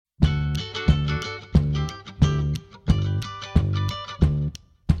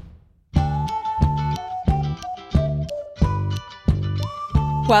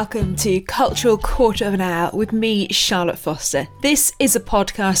Welcome to Cultural Quarter of an Hour with me, Charlotte Foster. This is a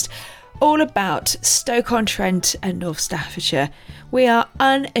podcast all about Stoke-on-Trent and North Staffordshire. We are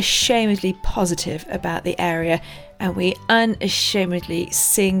unashamedly positive about the area and we unashamedly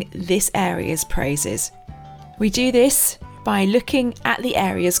sing this area's praises. We do this by looking at the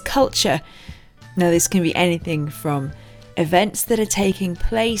area's culture. Now, this can be anything from events that are taking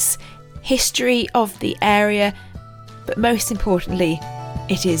place, history of the area, but most importantly,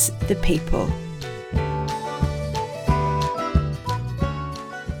 it is the people.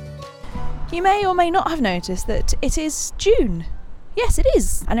 You may or may not have noticed that it is June. Yes, it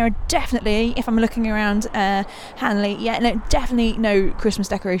is. And there are definitely, if I'm looking around Hanley, definitely no Christmas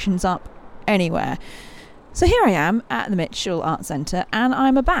decorations up anywhere. So here I am at the Mitchell Arts Centre and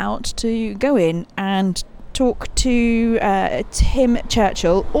I'm about to go in and talk to Tim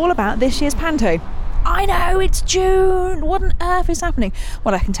Churchill all about this year's Panto. I know, it's June! What on earth is happening?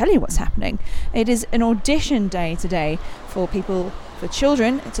 Well, I can tell you what's happening. It is an audition day today for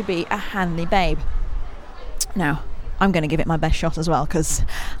children to be a Hanley babe. Now, I'm going to give it my best shot as well, because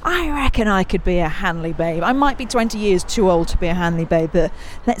I reckon I could be a Hanley babe. I might be 20 years too old to be a Hanley babe, but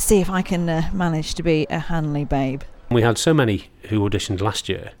let's see if I can manage to be a Hanley babe. We had so many who auditioned last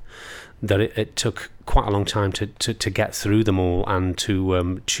year that it took quite a long time to get through them all and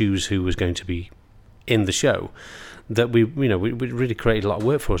to choose who was going to be in the show, that we really created a lot of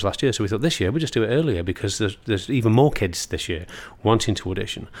work for us last year. So we thought this year we'll just do it earlier because there's even more kids this year wanting to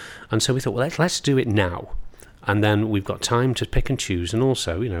audition. And so we thought, well, let's do it now. And then we've got time to pick and choose. And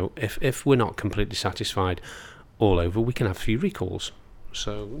also, if we're not completely satisfied all over, we can have a few recalls.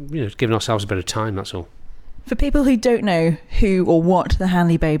 So, giving ourselves a bit of time, that's all. For people who don't know who or what the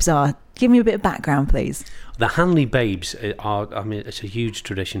Hanley Babes are, give me a bit of background, please. The Hanley Babes it's a huge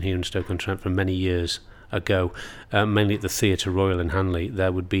tradition here in Stoke-on-Trent from many years ago, mainly at the Theatre Royal in Hanley.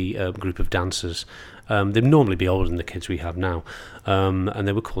 There would be a group of dancers. They'd normally be older than the kids we have now, and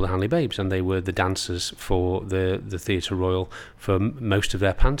they were called the Hanley Babes, and they were the dancers for the Theatre Royal for most of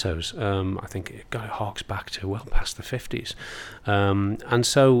their pantos. I think it harks back to well past the 50s. And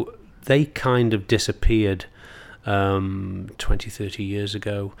so they kind of disappeared 20-30 years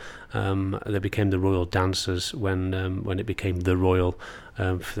ago. They became the Royal Dancers when it became the Royal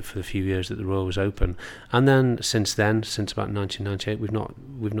for the few years that the Royal was open. And then since about 1998, we've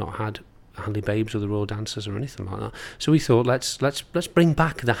not had Hanley Babes or the Royal Dancers or anything like that. So we thought let's bring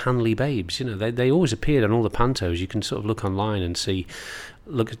back the Hanley Babes. They always appeared on all the pantos. You can sort of look online and see,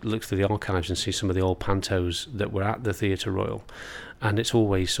 look through the archives and see some of the old pantos that were at the Theatre Royal. And it's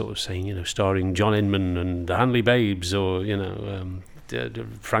always sort of saying, starring John Inman and the Hanley Babes, or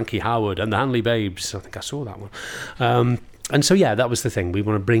Frankie Howard and the Hanley Babes. I think I saw that one. And so that was the thing. We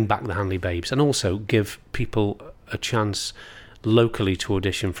want to bring back the Hanley Babes and also give people a chance locally to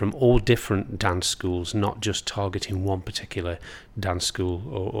audition from all different dance schools, not just targeting one particular dance school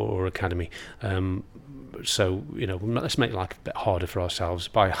or academy. So, let's make life a bit harder for ourselves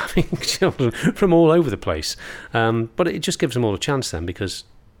by having children from all over the place. But it just gives them all a chance then, because,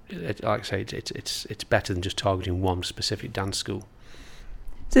 like I say, it's better than just targeting one specific dance school.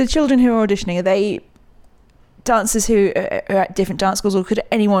 So the children who are auditioning, are they dancers who are at different dance schools, or could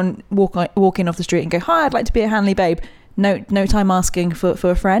anyone walk in off the street and go, "Hi, I'd like to be a Hanley babe"? No time asking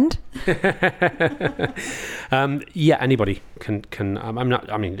for a friend. Anybody can.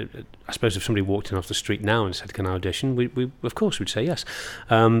 I suppose if somebody walked in off the street now and said, "Can I audition?" we of course would say yes.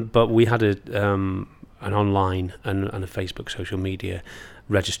 But we had an online and a Facebook social media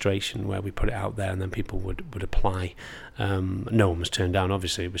registration where we put it out there, and then people would apply. No one was turned down.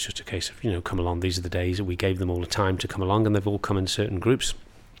 Obviously, it was just a case of come along. These are the days. We gave them all the time to come along, and they've all come in certain groups.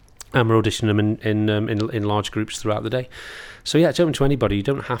 And we're auditioning them in large groups throughout the day. So it's open to anybody. You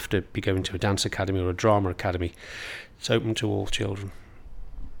don't have to be going to a dance academy or a drama academy. It's open to all children.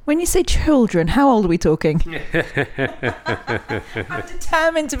 When you say children, how old are we talking? I'm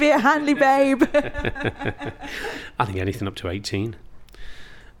determined to be a Hanley babe. I think anything up to 18.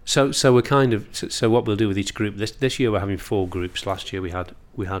 So we're kind of what we'll do with each group. This year we're having 4 groups. Last year we had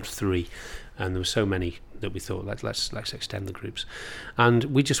 3, and there were so many that we thought let's extend the groups, and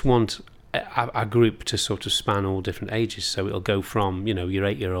we just want our group to sort of span all different ages. So it'll go from your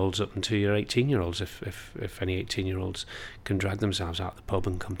 8-year-olds up until your 18-year-olds, if any 18-year-olds can drag themselves out of the pub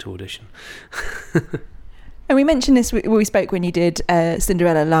and come to audition. And we mentioned this, we spoke when you did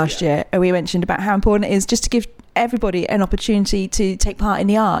Cinderella last year, and we mentioned about how important it is just to give everybody an opportunity to take part in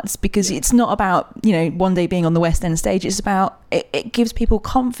the arts, because it's not about one day being on the West End stage. It's about it gives people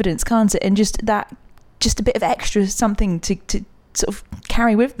confidence, can't it? And just a bit of extra something to sort of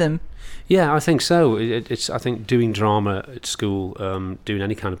carry with them. Yeah, I think so. I think doing drama at school, doing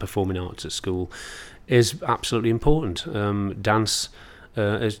any kind of performing arts at school, is absolutely important. Dance,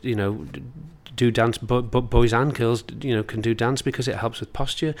 is, do dance, but boys and girls, can do dance because it helps with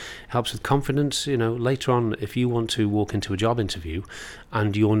posture, helps with confidence. Later on, if you want to walk into a job interview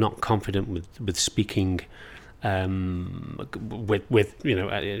and you're not confident with speaking, with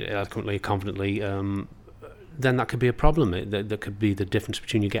eloquently, confidently, then that could be a problem. That could be the difference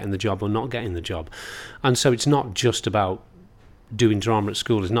between you getting the job or not getting the job. And so it's not just about doing drama at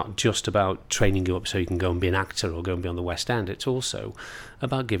school. It's not just about training you up so you can go and be an actor or go and be on the West End. It's also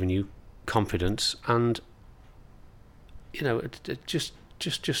about giving you confidence and,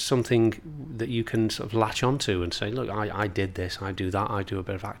 just something that you can sort of latch onto and say, look, I did this, I do that, I do a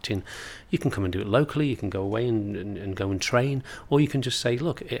bit of acting. You can come and do it locally, you can go away and go and train, or you can just say,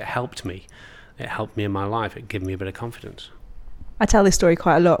 look, it helped me in my life, it gave me a bit of confidence. I tell this story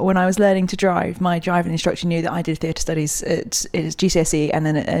quite a lot. When I was learning to drive, my driving instructor knew that I did theatre studies at GCSE and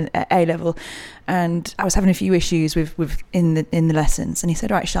then at A level, and I was having a few issues with in the lessons. And he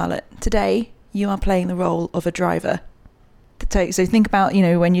said, "Right, Charlotte, today you are playing the role of a driver. So think about,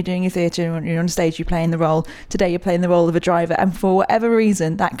 when you're doing your theatre, when you're on stage, you're playing the role. Today you're playing the role of a driver." And for whatever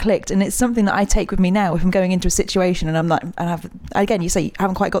reason, that clicked. And it's something that I take with me now if I'm going into a situation and I'm like, again, you say you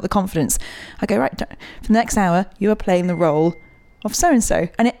haven't quite got the confidence. I go, right, for the next hour, you are playing the role of so-and-so.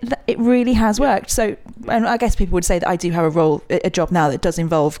 And it really has worked. So, and I guess people would say that I do have a job now that does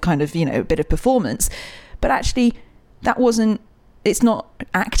involve kind of, a bit of performance. But actually, it's not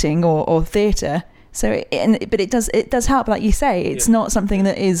acting or theatre. So, but it does help, like you say. It's not something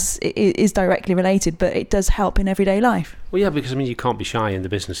that is directly related, but it does help in everyday life. Well, yeah, because you can't be shy in the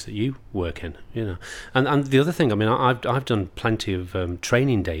business that you work in, And the other thing, I've done plenty of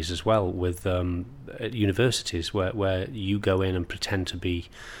training days as well with at universities where you go in and pretend to be.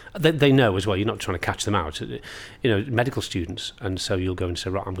 They know as well. You're not trying to catch them out. Medical students, and so you'll go and say,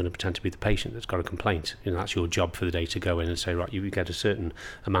 right, I'm going to pretend to be the patient that's got a complaint. That's your job for the day, to go in and say, right, you get a certain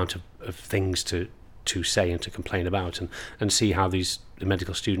amount of things to say and to complain about, and see how the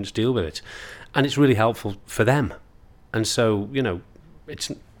medical students deal with it. And it's really helpful for them. And so,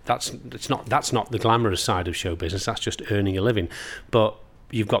 that's not the glamorous side of show business. That's just earning a living. But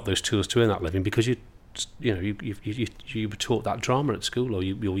you've got those tools to earn that living because you were taught that drama at school, or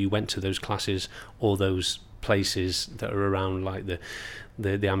you went to those classes or those places that are around, like the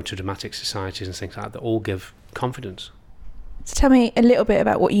amateur dramatic societies and things like that all give confidence. So tell me a little bit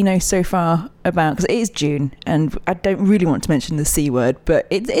about what you know so far about, because it is June, and I don't really want to mention the C word, but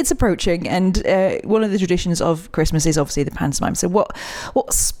it's approaching, and one of the traditions of Christmas is obviously the pantomime. So what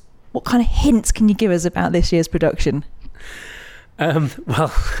kind of hints can you give us about this year's production?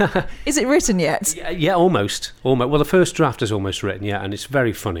 Well, is it written yet? Yeah, almost. Well, the first draft is almost written, yeah, and it's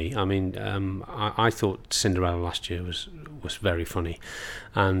very funny. I thought Cinderella last year was very funny,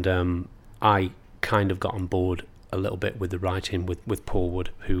 and I kind of got on board a little bit with the writing with Paul Wood,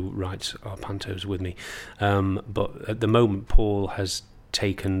 who writes our pantos with me. But at the moment, Paul has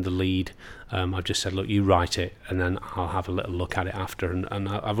taken the lead. I've just said, look, you write it, and then I'll have a little look at it after. And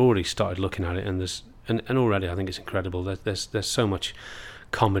I've already started looking at it, and already I think it's incredible. There's so much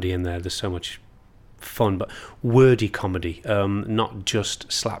comedy in there. There's so much fun, but wordy comedy, not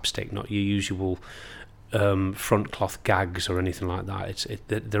just slapstick, not your usual front cloth gags or anything like that.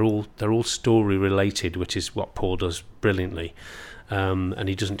 They're all story related, which is what Paul does brilliantly. And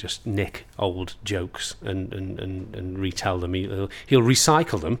he doesn't just nick old jokes and retell them. He'll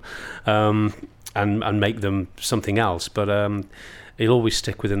recycle them and make them something else. But he'll always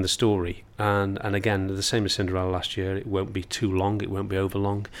stick within the story. And again, the same as Cinderella last year, it won't be too long. It won't be over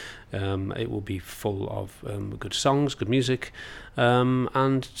long. It will be full of good songs, good music,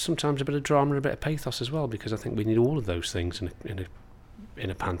 and sometimes a bit of drama and a bit of pathos as well, because I think we need all of those things in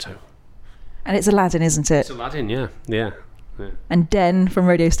a panto. And it's Aladdin, isn't it? It's Aladdin, yeah. And Den from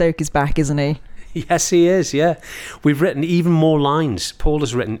Radio Stoke is back, isn't he? Yes, he is, yeah. We've written even more lines. Paul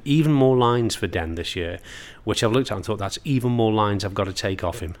has written even more lines for Den this year, which I've looked at and thought, that's even more lines I've got to take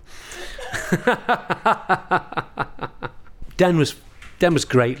off him. Den was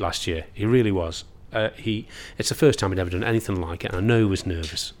great last year. He really was. It's the first time he'd ever done anything like it. And I know he was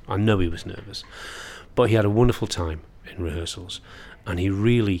nervous. But he had a wonderful time in rehearsals, and he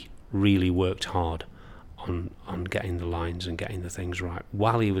really, really worked hard on getting the lines and getting the things right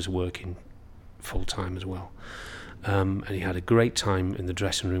while he was working full time as well. And he had a great time in the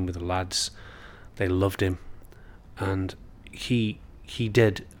dressing room with the lads. They loved him, and he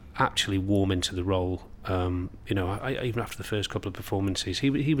did actually warm into the role. Even after the first couple of performances,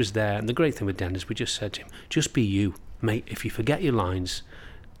 he was there. And the great thing with Den is we just said to him, just be you, mate. If you forget your lines,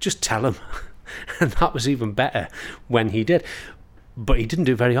 just tell him. And that was even better when he did. But he didn't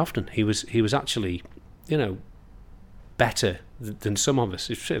do it very often. He was actually, better than some of us.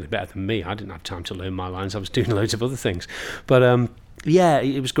 He was certainly better than me. I didn't have time to learn my lines. I was doing loads of other things. But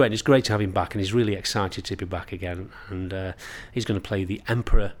it was great. It's great to have him back, and he's really excited to be back again. And he's going to play the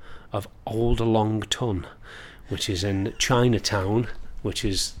Emperor of Alderlong-Ton, which is in Chinatown, which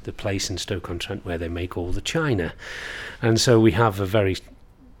is the place in Stoke-on-Trent where they make all the china. And so we have a very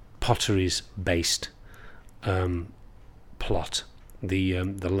potteries-based plot.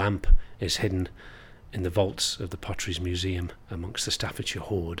 The lamp is hidden in the vaults of the Potteries Museum amongst the Staffordshire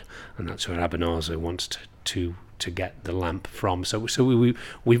hoard, and that's where Abenarza wants to get the lamp from. So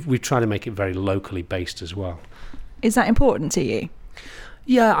we try to make it very locally based as well. Is that important to you?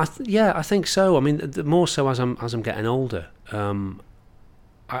 Yeah, I think so. I mean, the more so as I'm getting older.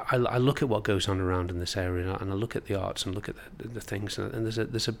 I look at what goes on around in this area, and I look at the arts and look at the things, and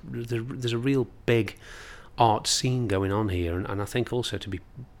there's a real big art scene going on here, and I think also to be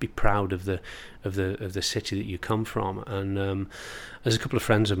proud of the city that you come from. And there's a couple of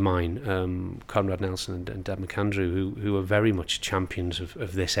friends of mine, Conrad Nelson and Deb McAndrew, who are very much champions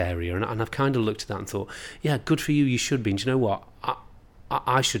of this area, and I've kind of looked at that and thought, yeah, good for you, you should be. And do you know what?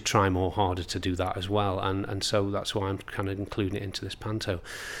 I should try more harder to do that as well, and so that's why I'm kind of including it into this panto.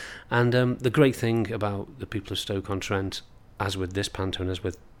 And the great thing about the people of Stoke-on-Trent, as with this panto and as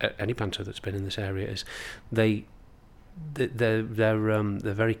with any panto that's been in this area, is they're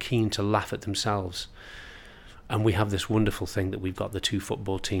very keen to laugh at themselves. And we have this wonderful thing that we've got the two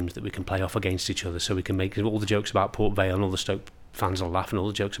football teams that we can play off against each other, so we can make all the jokes about Port Vale and all the Stoke fans will laugh, and all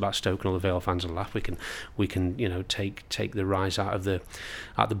the jokes about Stoke and all the Vale fans will laugh. We can take the rise out of the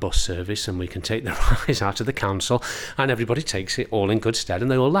bus service, and we can take the rise out of the council, and everybody takes it all in good stead,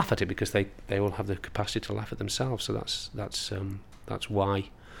 and they all laugh at it because they all have the capacity to laugh at themselves. So that's why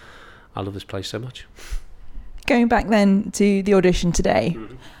I love this place so much. Going back then to the audition today,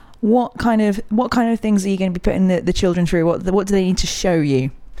 mm-hmm. What kind of things are you going to be putting the children through? What do they need to show you?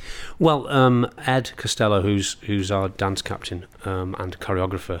 Well, Ed Costello, who's our dance captain and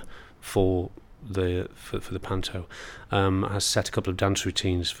choreographer for the panto, has set a couple of dance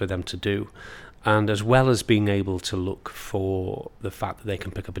routines for them to do, and as well as being able to look for the fact that they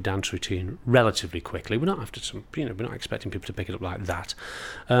can pick up a dance routine relatively quickly, we're not we're not expecting people to pick it up like that.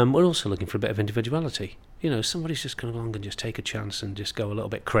 We're also looking for a bit of individuality. Somebody's just come along and just take a chance and just go a little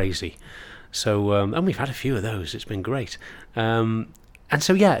bit crazy. So, and we've had a few of those. It's been great. And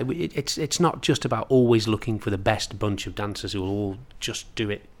so, yeah, it's not just about always looking for the best bunch of dancers who will all just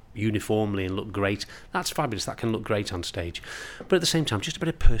do it uniformly and look great. That's fabulous. That can look great on stage. But at the same time, just a bit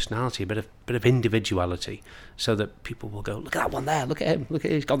of personality, a bit of individuality, so that people will go, look at that one there, look at him, look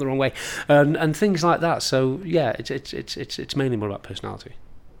at he's gone the wrong way, and things like that. So, yeah, it's mainly more about personality.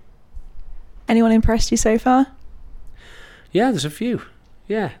 Anyone impressed you so far? Yeah, there's a few.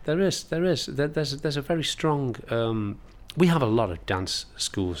 Yeah, there is. There's a very strong. We have a lot of dance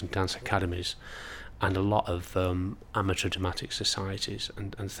schools and dance academies, and a lot of amateur dramatic societies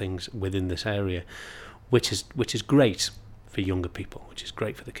and things within this area, which is great for younger people, which is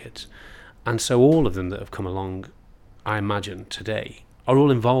great for the kids. And so all of them that have come along, I imagine, today, are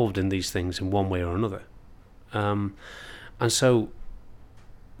all involved in these things in one way or another. And so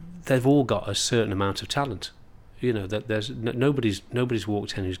they've all got a certain amount of talent. That there's nobody's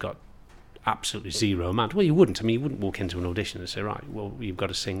walked in who's got absolutely zero amount. Well, you wouldn't. I mean, you wouldn't walk into an audition and say, right, well, you've got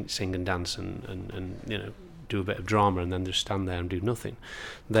to sing and dance and do a bit of drama and then just stand there and do nothing.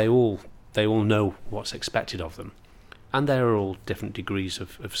 They all know what's expected of them, and there are all different degrees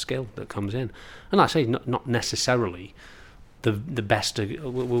of skill that comes in. And like I say, not necessarily the best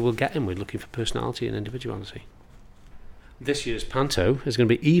we'll get in. We're looking for personality and individuality. This year's panto is going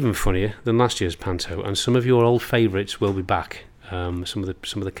to be even funnier than last year's panto, and some of your old favourites will be back. Some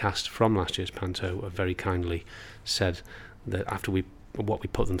of the cast from last year's panto have very kindly said that after what we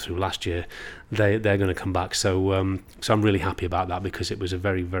put them through last year, they're going to come back. So I'm really happy about that, because it was a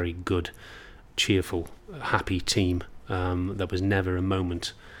very, very good, cheerful, happy team. There was never a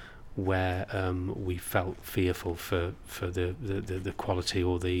moment where we felt fearful for the quality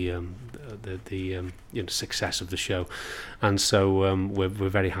or the success of the show, and so we're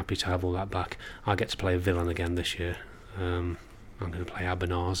very happy to have all that back. I get to play a villain again this year. I'm going to play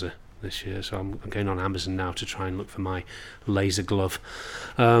Abenarza this year, so I'm going on Amazon now to try and look for my laser glove.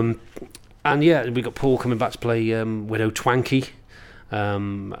 And yeah, we got Paul coming back to play Widow Twanky.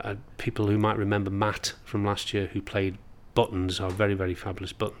 People who might remember Matt from last year, who played Buttons, our very, very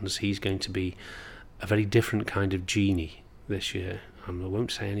fabulous Buttons, he's going to be a very different kind of genie this year. I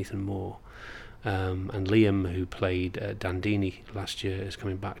won't say anything more, And Liam, who played Dandini last year, is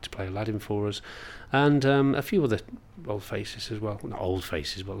coming back to play Aladdin for us, and a few other old faces as well. Not old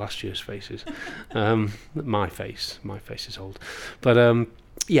faces, but last year's faces. My face is old, but and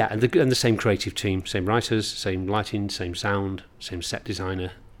the same creative team, same writers, same lighting, same sound, same set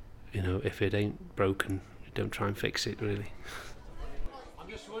designer. You know, if it ain't broken, don't try and fix it. Really. I'm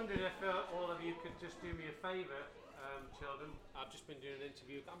just wondering if all of you could just do me a favour, children. I've just been doing an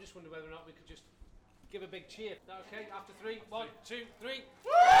interview. I'm just wondering whether or not we could just give a big cheer. Is that okay? After 3, 1, 2, 3.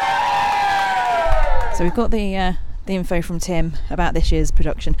 So we've got the info from Tim about this year's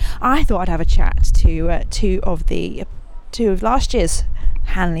production. I thought I'd have a chat to two of last year's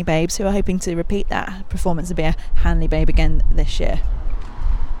Hanley Babes who are hoping to repeat that performance and be a Hanley Babe again this year.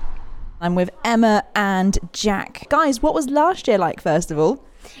 I'm with Emma and Jack. Guys, what was last year like, first of all?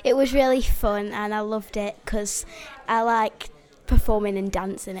 It was really fun and I loved it because I like performing and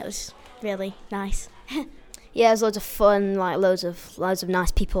dancing. It was really nice. Yeah, it was loads of fun, like loads of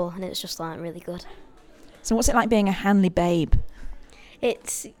nice people, and it was just like really good. So what's it like being a Hanley Babe?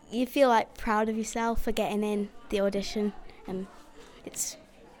 You feel like proud of yourself for getting in the audition, and it's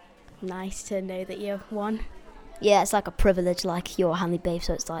nice to know that you've won. Yeah, it's like a privilege, like you're a Hanley Babe,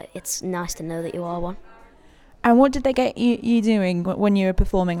 so it's nice to know that you are one. And what did they get you doing when you were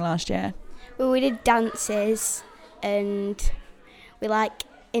performing last year? Well, we did dances, and we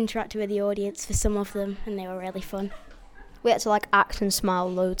interacted with the audience for some of them, and they were really fun. We had to act and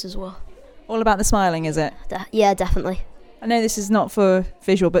smile loads as well. All about the smiling, is it? Yeah, definitely. I know this is not for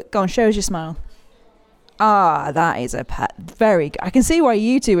visual, but go on, show us your smile. Ah, that is very good. I can see why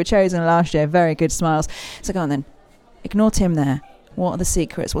you two were chosen last year. Very good smiles. So go on then. Ignore Tim there. What are the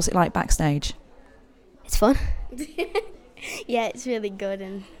secrets? What's it like backstage? It's fun. Yeah, it's really good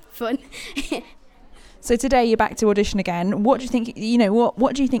and fun. So today you're back to audition again. What do you think?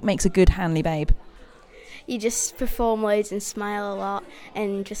 What do you think makes a good Hanley Babe? You just perform loads and smile a lot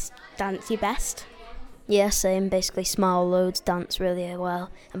and just dance your best. Yeah, same. Basically, smile loads, dance really well,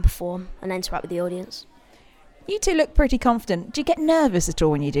 and perform and interact with the audience. You two look pretty confident. Do you get nervous at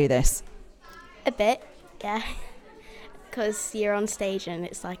all when you do this? A bit, yeah. Because you're on stage and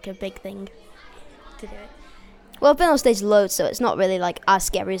it's like a big thing to do it. Well, I've been on stage loads, so it's not really as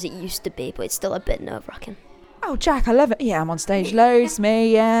scary as it used to be, but it's still a bit nerve-wracking. Oh, Jack, I love it. Yeah, I'm on stage loads.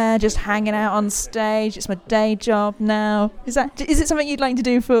 Me, yeah, just hanging out on stage. It's my day job now. Is it something you'd like to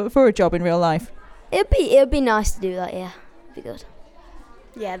do for a job in real life? It'd be nice to do that. Yeah, it'd be good.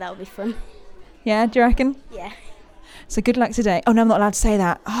 Yeah, that would be fun. Yeah, do you reckon? Yeah. So good luck today. Oh no, I'm not allowed to say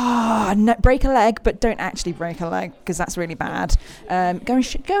that. Oh, no, break a leg, but don't actually break a leg because that's really bad. Go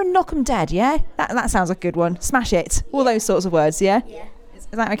and knock them dead. Yeah, that sounds like a good one. Smash it. All those sorts of words. Yeah. Yeah. Is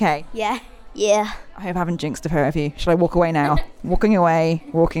that okay? Yeah. Yeah. I hope I haven't jinxed the pair of you. Should I walk away now? Walking away.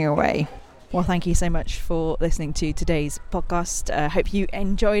 Well, thank you so much for listening to today's podcast. I hope you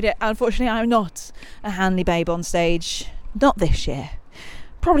enjoyed it. Unfortunately, I'm not a Hanley Babe on stage. Not this year.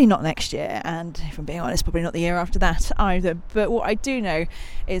 Probably not next year, and if I'm being honest, probably not the year after that either. But what I do know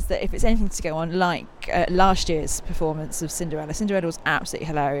is that if it's anything to go on like last year's performance of Cinderella was absolutely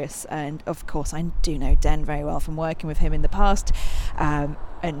hilarious, and of course I do know Den very well from working with him in the past, and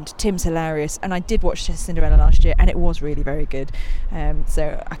Tim's hilarious, and I did watch Cinderella last year and it was really very good,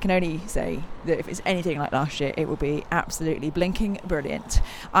 so I can only say that if it's anything like last year it will be absolutely blinking brilliant.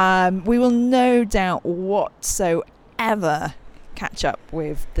 We will no doubt whatsoever catch up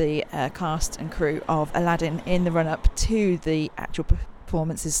with the cast and crew of Aladdin in the run-up to the actual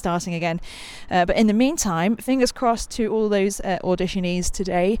performances starting again, but in the meantime, fingers crossed to all those auditionees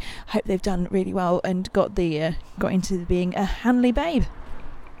today. Hope they've done really well and got into being a Hanley Babe.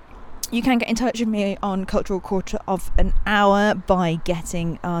 You can get in touch with me on Cultural Quarter of an Hour by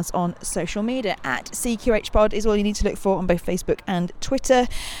getting us on social media at CQH Pod is all you need to look for on both Facebook and Twitter.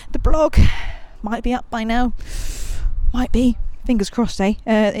 The blog might be up by now. Might be. Fingers crossed, eh?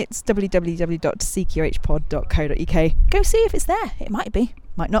 It's www.cqhpod.co.uk. Go see if it's there. It might be.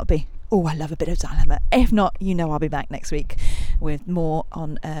 Might not be. Oh, I love a bit of dilemma. If not, I'll be back next week with more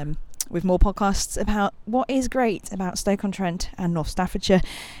podcasts about what is great about Stoke-on-Trent and North Staffordshire.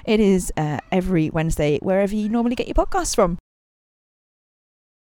 It is every Wednesday, wherever you normally get your podcasts from.